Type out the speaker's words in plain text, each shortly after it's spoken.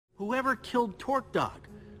Whoever killed Torque Dog,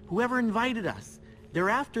 whoever invited us,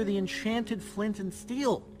 they're after the enchanted flint and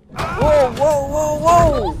steel. Whoa, whoa, whoa,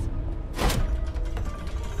 whoa!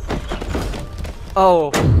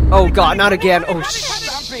 Oh, oh god, not again. Oh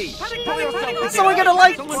shit. Someone get a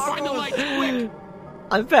light!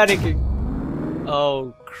 I'm panicking.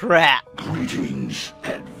 Oh crap. Greetings,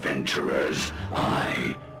 adventurers.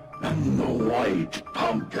 I am the White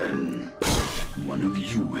Pumpkin. One of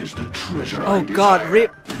you has the treasure I desire, god,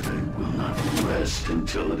 Rip. and I will not rest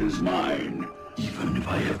until it is mine, even if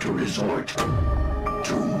I have to resort to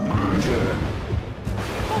murder.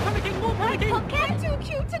 I'm too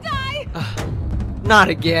cute to die! Not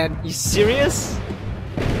again. You serious?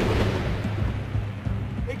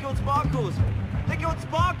 They killed Sparkles! They killed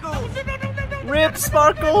Sparkles! Rip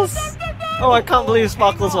Sparkles! Oh, I can't believe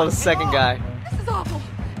Sparkles was the second guy. This is awful.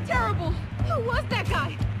 Terrible. Who was that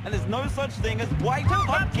guy? And there's no such thing as White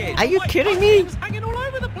Pumpkin! Are you kidding me? Hanging all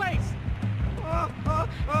over the place!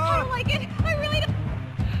 I don't like it. I really don't.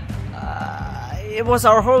 It was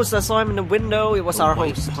our host. I saw him in the window. It was our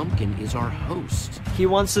White host. Pumpkin is our host. He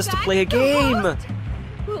wants us to That's play a the game. host?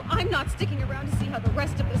 Well, I'm not sticking around to see how the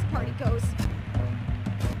rest of this party goes.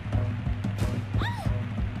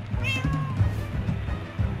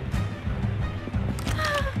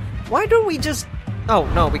 Why don't we just... Oh,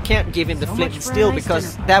 no, we can't give him the flint and steel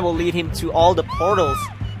because that will lead him to all the portals.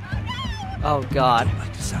 Oh, God. I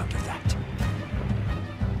like the sound of that.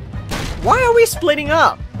 Why are we splitting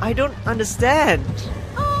up? I don't understand.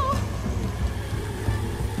 Oh,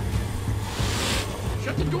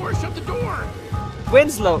 Shut the door! Shut the door!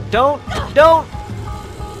 Winslow, don't.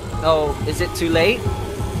 Oh, is it too late?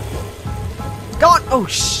 God, oh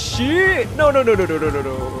shit! No.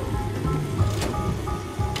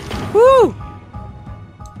 Woo!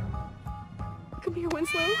 come here,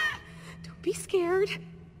 Winslow. Don't be scared.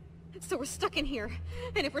 So we're stuck in here.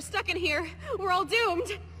 And if we're stuck in here, we're all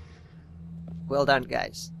doomed. Well done,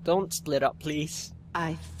 guys. Don't split up, please.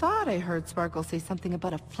 I thought I heard Sparkle say something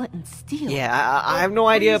about a flint and steel. Yeah, I have no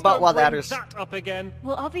idea about what that is. That up again.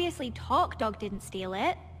 Well, obviously Talk Dog didn't steal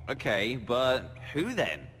it. Okay, but who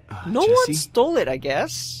then? No one stole it, I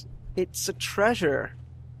guess. It's a treasure.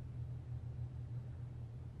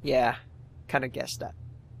 Yeah, kind of guessed that.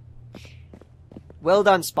 Well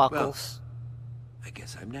done, Sparkles. I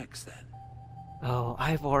guess I'm next then. Oh,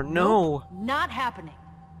 Ivor, no. Not happening.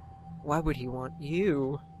 Why would he want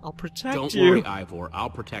you? I'll protect Don't you. worry, Ivor. I'll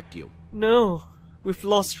protect you. No, we've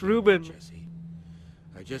lost Ruben. Jesse,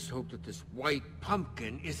 I just hope that this White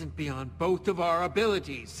Pumpkin isn't beyond both of our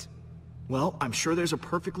abilities. Well, I'm sure there's a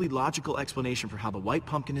perfectly logical explanation for how the White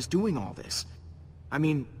Pumpkin is doing all this. I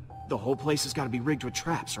mean, the whole place has got to be rigged with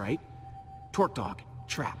traps, right? Torque Dog,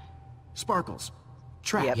 trap. Sparkles,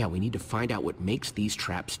 trap. Yep. Yeah, we need to find out what makes these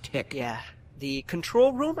traps tick. Yeah, the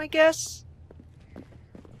control room, I guess?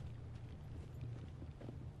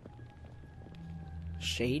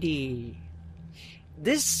 Shady.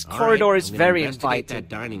 This All corridor right, is I'm gonna very investigate inviting. that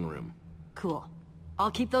dining room. Cool. I'll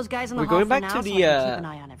keep those guys in the We're hall going for back now, to so the, I can keep an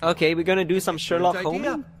eye on everything. Okay, we're gonna do some Sherlock Good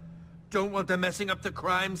idea. Holmes. Don't want them messing up the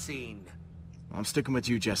crime scene. I'm sticking with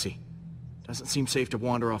you, Jesse. Doesn't seem safe to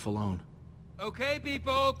wander off alone. Okay,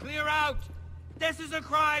 people, clear out! This is a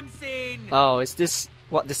crime scene! Oh, is this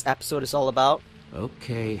what this episode is all about?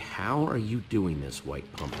 Okay, how are you doing this,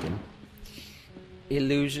 White Pumpkin?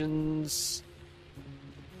 Illusions.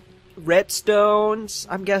 Redstones,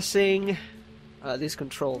 I'm guessing. These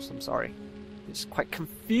controls, I'm sorry. It's quite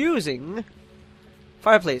confusing.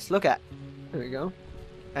 Fireplace, look at. There we go.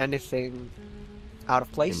 Anything out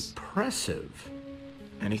of place? Impressive.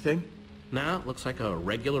 Anything? Nah, looks like a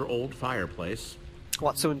regular old fireplace.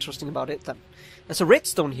 What's so interesting about it then? There's a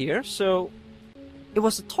redstone here, so it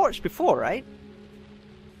was a torch before, right?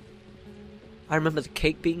 I remember the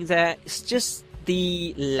cake being there. It's just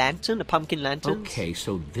the lantern, the pumpkin lantern. Okay,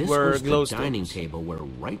 so this were was glow the dining stones. table where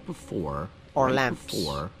right before... Or right lamps.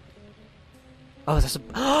 Before, Oh, there's a...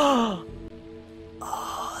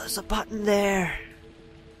 Oh, there's a button there.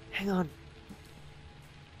 Hang on.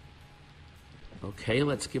 okay,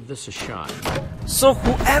 let's give this a shot. So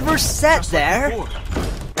whoever sat there...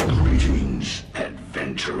 Greetings,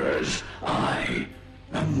 adventurers. I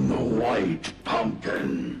am the White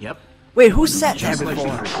Pumpkin. Yep. Wait, who sat there Just like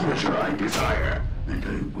before? the treasure I desire, and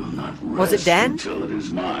I will not rest Was it Dan? until it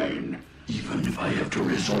is mine, even if I have to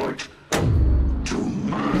resort to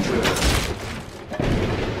murder.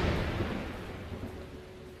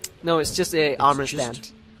 No, it's just a armor It's just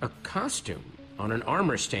stand. a costume on an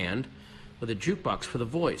armor stand with a jukebox for the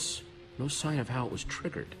voice. No sign of how it was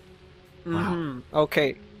triggered. Wow.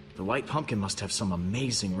 Okay. The White Pumpkin must have some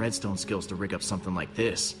amazing redstone skills to rig up something like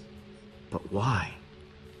this. But why?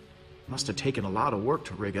 Must have taken a lot of work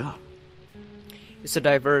to rig up. It's a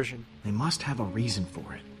diversion. They must have a reason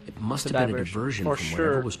for it. It must It's have a been a diversion, diversion for from sure.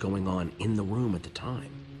 whatever was going on in the room at the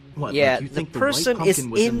time. What, Yeah, like you the think person the white is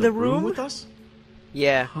pumpkin was in the room room? with us?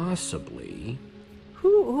 Yeah. Possibly.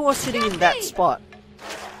 Who was sitting in that spot?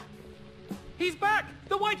 He's back!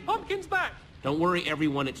 The white pumpkin's back! Don't worry,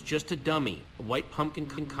 everyone. It's just a dummy. A white pumpkin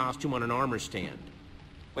costume on an armor stand.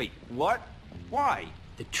 Wait, what? Why?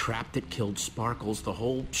 The trap that killed Sparkles, the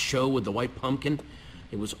whole show with the white pumpkin,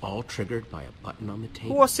 it was all triggered by a button on the table.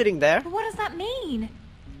 Who was sitting there? But what does that mean?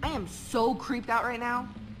 I am so creeped out right now.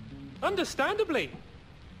 Understandably.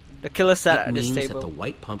 The killer sat It at this means that table. the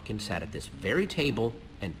white pumpkin sat at this very table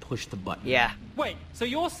and pushed the button. Yeah. Wait, so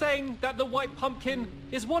you're saying that the white pumpkin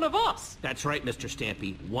is one of us? That's right, Mr.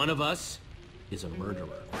 Stampy. One of us is a murderer.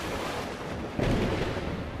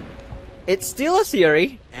 It's still a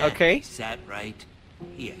theory. Okay. Sat right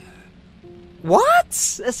here. What?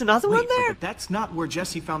 There's another one Wait, there? but that's not where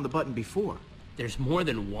Jesse found the button before. There's more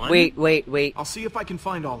than one? Wait. I'll see if I can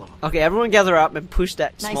find all of them. Okay, everyone gather up and push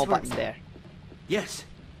that Nice small work, button sir. there. Yes,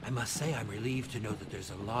 I must say I'm relieved to know that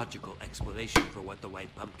there's a logical explanation for what the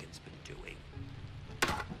white pumpkin's been doing.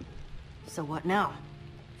 So what now?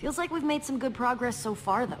 Feels like we've made some good progress so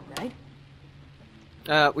far, though, right?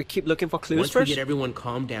 We keep looking for clues Once we first. get everyone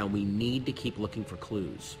calmed down, we need to keep looking for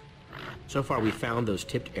clues. So far, we found those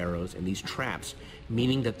tipped arrows and these traps,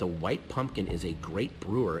 meaning that the white pumpkin is a great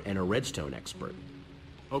brewer and a redstone expert.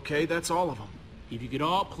 Okay, that's all of them. If you could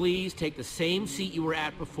all please take the same seat you were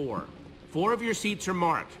at before. 4 of your seats are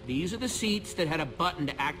marked. These are the seats that had a button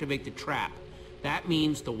to activate the trap. That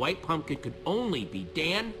means the white pumpkin could only be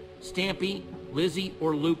Dan, Stampy, Lizzie,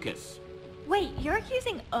 or Lucas. Wait, you're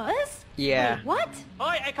accusing us? Yeah. Wait, what?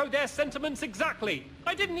 I echo their sentiments exactly.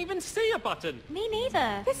 I didn't even see a button. Me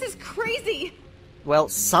neither. This is crazy! Well,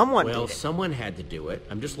 someone Well, did it. someone had to do it.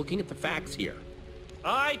 I'm just looking at the facts here.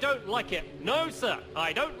 I don't like it. No, sir.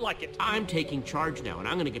 I don't like it. I'm taking charge now, and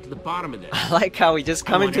I'm going to get to the bottom of this. I like how we just I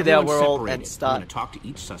come want into their everyone world separated. and I'm start. going to talk to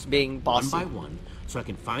each suspect being bossy. one by one, so I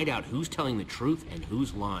can find out who's telling the truth and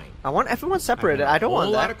who's lying. I want everyone separated. I I don't want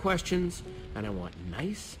want a lot that. of questions, and I want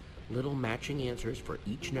nice little matching answers for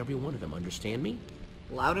each and every one of them. Understand me?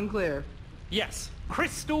 Loud and clear. Yes,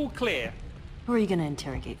 crystal clear. Who are you gonna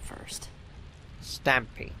interrogate first?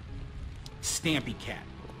 Stampy. Stampy Cat.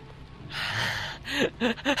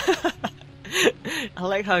 I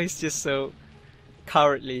like how he's just so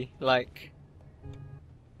cowardly, like...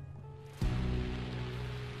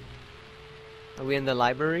 Are we in the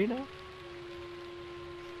library now?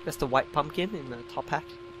 That's the white pumpkin in the top hat.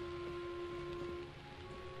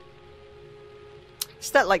 Is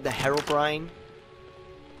that like the Herobrine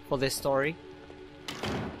for this story?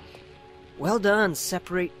 Well done,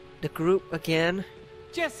 separate the group again.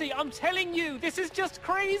 Jesse, I'm telling you, this is just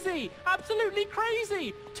crazy. Absolutely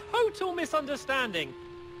crazy. Total misunderstanding.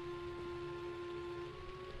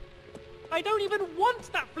 I don't even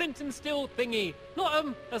want that flint and steel thingy. Not,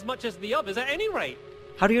 as much as the others at any rate.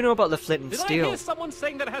 How do you know about the flint and Did I steel? hear someone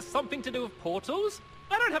saying that it has something to do with portals?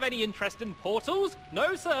 I don't have any interest in portals.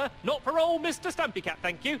 No, sir. Not for old Mr. Stampy Cat,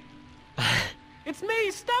 thank you. It's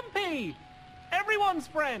me, Stampy! Everyone's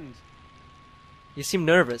friend. You seem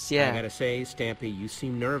nervous, I yeah. gotta say, Stampy, you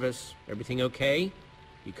seem nervous. Everything okay?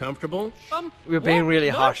 You comfortable? We're being what?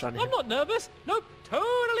 really No, harsh on him. I'm not nervous. Nope,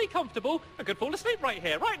 totally comfortable. I could fall asleep right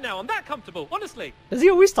here, right now. I'm that comfortable, honestly. Does he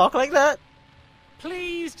always talk like that?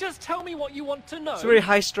 Please, just tell me what you want to know. It's very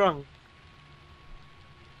high strung.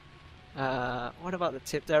 What about the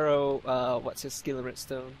tipped arrow? What's his skill in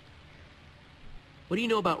redstone? What do you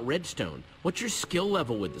know about redstone? What's your skill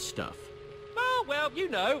level with the stuff? Oh, well, you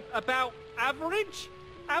know, about average?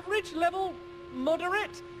 Average level?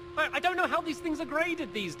 Moderate? I don't know how these things are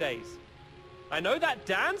graded these days. I know that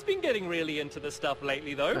Dan's been getting really into the stuff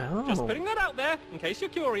lately, though. Oh. Just putting that out there, in case you're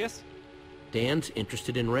curious. Dan's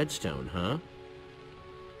interested in redstone, huh?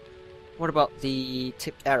 What about the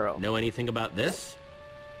tipped arrow? Know anything about this?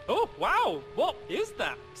 Oh, wow! What is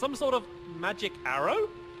that? Some sort of magic arrow?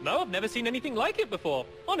 No, I've never seen anything like it before.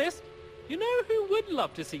 Honest. You know who would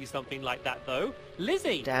love to see something like that, though?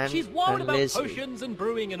 Lizzie. Dan She's wild and about Lizzie. potions and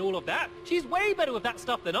brewing and all of that. She's way better with that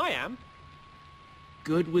stuff than I am.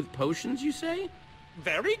 Good with potions, you say?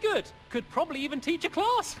 Very good. Could probably even teach a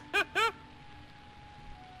class.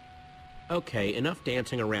 Okay, enough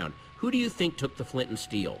dancing around. Who do you think took the flint and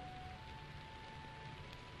steel?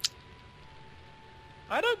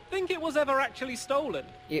 I don't think it was ever actually stolen.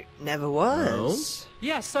 It never was.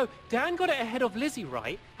 Yeah, so Dan got it ahead of Lizzie,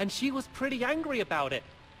 right? And she was pretty angry about it.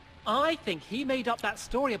 I think he made up that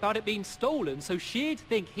story about it being stolen so she'd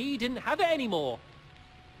think he didn't have it anymore.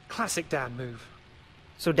 Classic Dan move.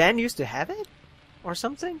 So Dan used to have it? Or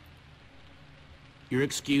something? You're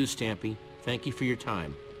excused, Stampy. Thank you for your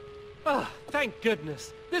time. Ah, thank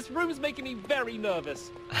goodness. This room's making me very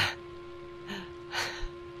nervous.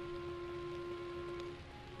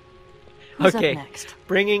 Who's Okay, up next?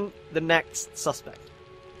 bringing the next suspect.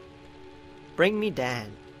 Bring me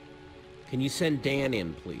Dan. Can you send Dan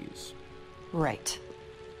in, please? Right.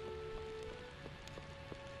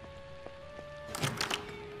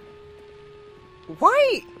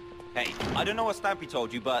 Why? Hey, I don't know what Stampy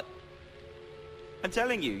told you, but I'm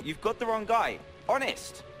telling you, you've got the wrong guy.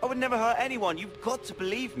 Honest. I would never hurt anyone. You've got to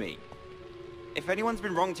believe me. If anyone's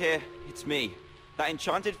been wronged here, it's me. That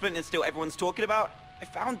enchanted flint and steel everyone's talking about, I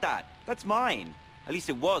found that. That's mine. At least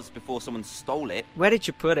it was before someone stole it. Where did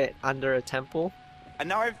you put it? Under a temple? And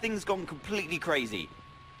now everything's gone completely crazy.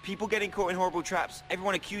 People getting caught in horrible traps,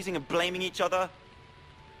 everyone accusing and blaming each other.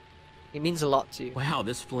 It means a lot to you. Wow,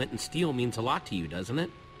 this flint and steel means a lot to you, doesn't it?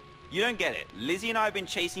 You don't get it. Lizzie and I have been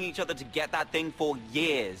chasing each other to get that thing for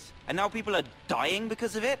years. And now people are dying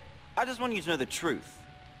because of it? I just want you to know the truth.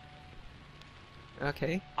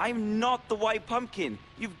 Okay. I'm not the white pumpkin.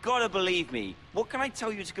 You've got to believe me. What can I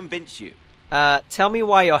tell you to convince you? Tell me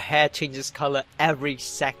why your hair changes color every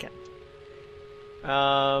second.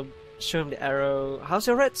 Show him the arrow. How's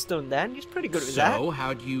your redstone, Dan? He's pretty good with that. So,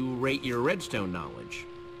 how do you rate your redstone knowledge?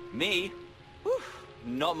 Me? Whew,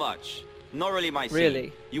 not much. Not really my scene.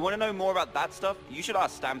 Really? You want to know more about that stuff? You should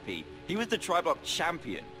ask Stampy. He was the Tri-Block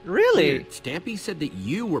champion. Really? Weird. Stampy said that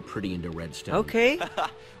you were pretty into redstone. Okay.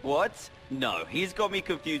 What? No, he's got me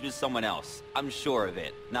confused with someone else. I'm sure of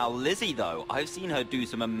it. Now, Lizzie, though, I've seen her do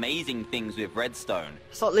some amazing things with redstone.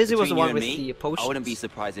 I thought Lizzie was the Between one you with and me, the potions. I wouldn't be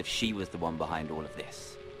surprised if she was the one behind all of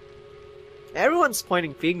this. Everyone's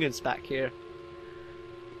pointing fingers back here.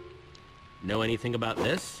 Know anything about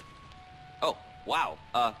this? Oh, wow.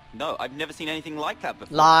 No, I've never seen anything like that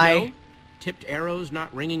before. Lie. No? Tipped arrows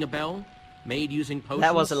not ringing a bell? Made using potions?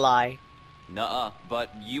 That was a lie. Nuh-uh. But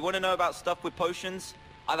you want to know about stuff with potions?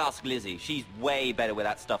 I've asked Lizzie. She's way better with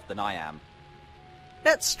that stuff than I am.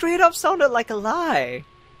 That straight up sounded like a lie.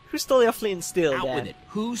 Who stole your flint and steel, Out Dan? with it.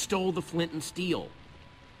 Who stole the flint and steel?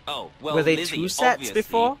 Oh, well, Were they Lizzie, 2 sets obviously,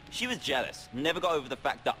 before? She was jealous. Never got over the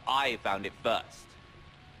fact that I found it first.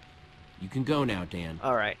 You can go now, Dan.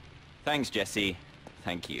 Alright, Thanks, Jesse.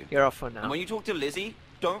 Thank you. you're off for now. And when you talk to Lizzie,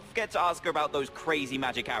 don't forget to ask her about those crazy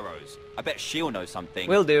magic arrows. I bet she'll know something.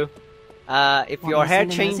 Will do. If Want your me to hair send in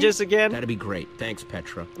Lizzie? changes again, That'd be great. Thanks,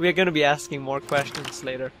 Petra. we're gonna be asking more questions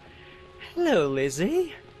later. Hello,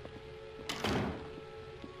 Lizzie.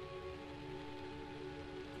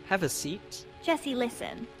 Have a seat. Jesse,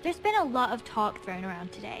 listen. There's been a lot of talk thrown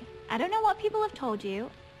around today. I don't know what people have told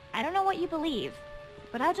you. I don't know what you believe.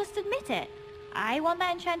 But I'll just admit it. I want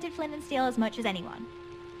that enchanted flint and steel as much as anyone.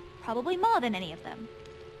 Probably more than any of them.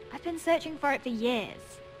 I've been searching for it for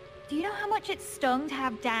years. Do you know how much it stung to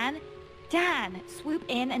have Dan swoop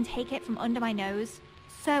in and take it from under my nose?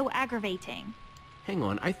 So aggravating. Hang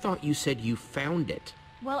on, I thought you said you found it.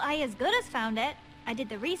 Well, I as good as found it. I did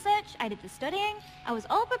the research, I did the studying, I was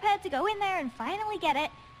all prepared to go in there and finally get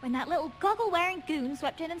it when that little goggle-wearing goon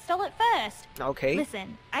swept in and stole it first. Okay.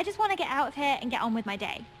 Listen, I just want to get out of here and get on with my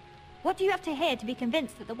day. What do you have to hear to be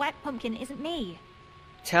convinced that the white pumpkin isn't me?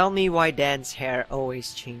 Tell me why Dan's hair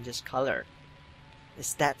always changes color.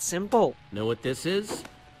 It's that simple. Know what this is?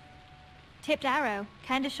 Tipped arrow.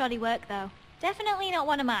 Kinda shoddy work, though. Definitely not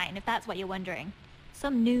one of mine, if that's what you're wondering.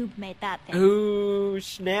 Some noob made that thing. Ooh,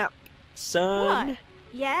 snap, son. What?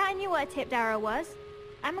 Yeah, I knew what a tipped arrow was.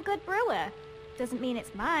 I'm a good brewer. Doesn't mean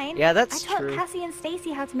it's mine. Yeah, that's I taught true. Cassie and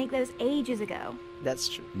Stacy how to make those ages ago. That's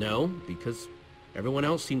true. No, because everyone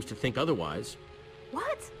else seems to think otherwise.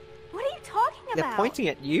 What? What are you talking about? They're pointing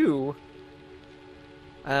at you.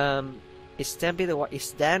 Is Stampy the white?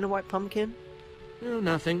 Is Dan the white pumpkin? No,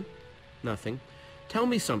 nothing. Nothing. Tell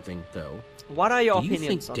me something, though. What are your Do you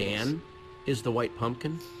opinions think on Dan is the white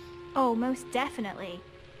pumpkin? Oh, most definitely.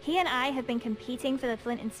 He and I have been competing for the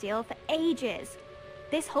flint and steel for ages.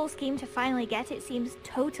 This whole scheme to finally get it seems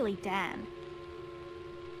totally Dan.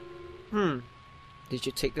 this? Did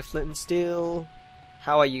you take the flint and steel?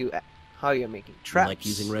 How are you making traps? Like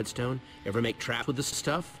using redstone? Ever make traps with this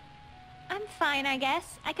stuff? I'm fine, I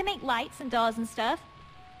guess. I can make lights and doors and stuff.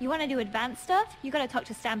 You want to do advanced stuff? You gotta talk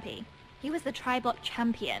to Stampy. He was the Tri-Block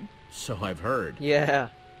champion. So I've heard. Yeah.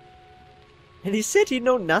 And he said he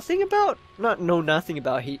know nothing about... Not know nothing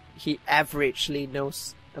about, he averagely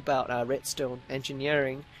knows about redstone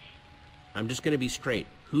engineering. I'm just gonna be straight.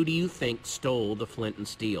 Who do you think stole the flint and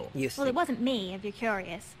steel? You Well, it think? wasn't me, if you're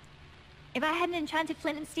curious. If I had an enchanted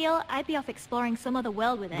flint and steel, I'd be off exploring some other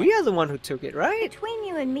world with it. We are the one who took it, right? Between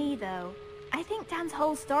you and me, though, I think Dan's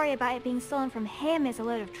whole story about it being stolen from him is a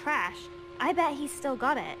load of trash. I bet he's still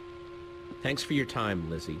got it. Thanks for your time,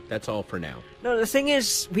 Lizzie. That's all for now. No, the thing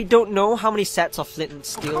is, we don't know how many sets of flint and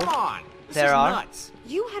steel Come on! This there is are. nuts.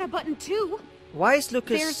 You had a button too. Why is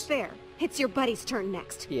Lucas... Fair's fair. It's your buddy's turn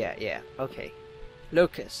next. Yeah, okay.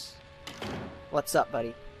 Lucas. What's up,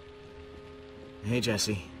 buddy? Hey,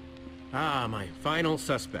 Jesse. Ah, my final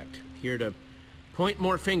suspect. Here to point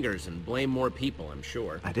more fingers and blame more people, I'm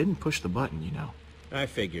sure. I didn't push the button, you know. I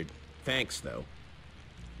figured. Thanks, though.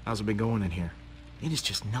 How's it been going in here? It is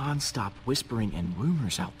just non-stop whispering and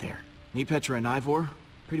rumors out there. Me, Petra, and Ivor,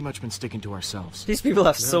 pretty much been sticking to ourselves. These people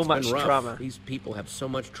have No, so it's much been rough. drama. These people have so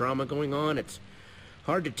much drama going on, it's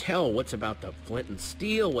hard to tell what's about the flint and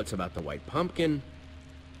steel, what's about the white pumpkin.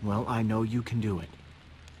 Well, I know you can do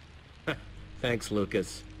it. Thanks,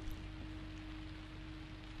 Lucas.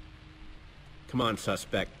 Come on,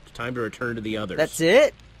 suspect. It's time to return to the others. That's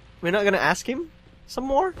it? We're not gonna ask him some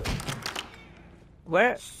more?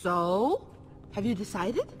 Where? So? Have you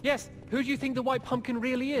decided? Yes, who do you think the white pumpkin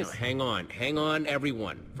really is? Now, hang on,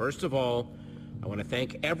 everyone. First of all, I want to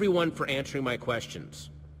thank everyone for answering my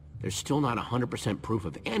questions. There's still not 100% proof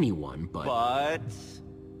of anyone, but...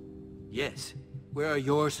 Yes. Where are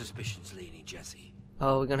your suspicions leaning, Jesse?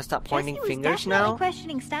 Oh, we're gonna stop pointing Jesse was fingers definitely now?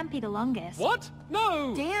 questioning Stampy the longest. What?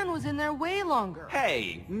 No! Dan was in there way longer.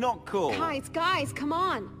 Hey, not cool. Guys, come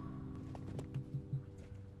on.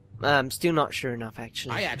 I'm still not sure enough,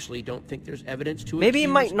 actually. I actually don't think there's evidence to Maybe it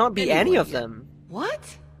accuse might not be any anyone of yet. them.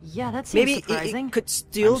 What? Yeah, that seems Maybe surprising. it could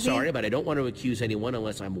still I'm be... sorry, but I don't want to accuse anyone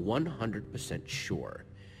unless I'm 100% sure.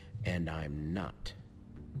 And I'm not.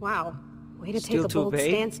 Wow. Way to Still take a too bold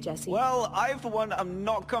vague? stance, Jesse. Well, I, for one, am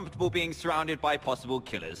not comfortable being surrounded by possible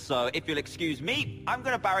killers, so if you'll excuse me, I'm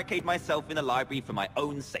gonna barricade myself in the library for my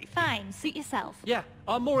own safety. Fine, suit yourself. Yeah,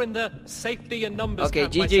 I'm more in the safety and numbers Okay,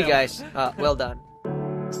 camp GG myself. guys. Well done.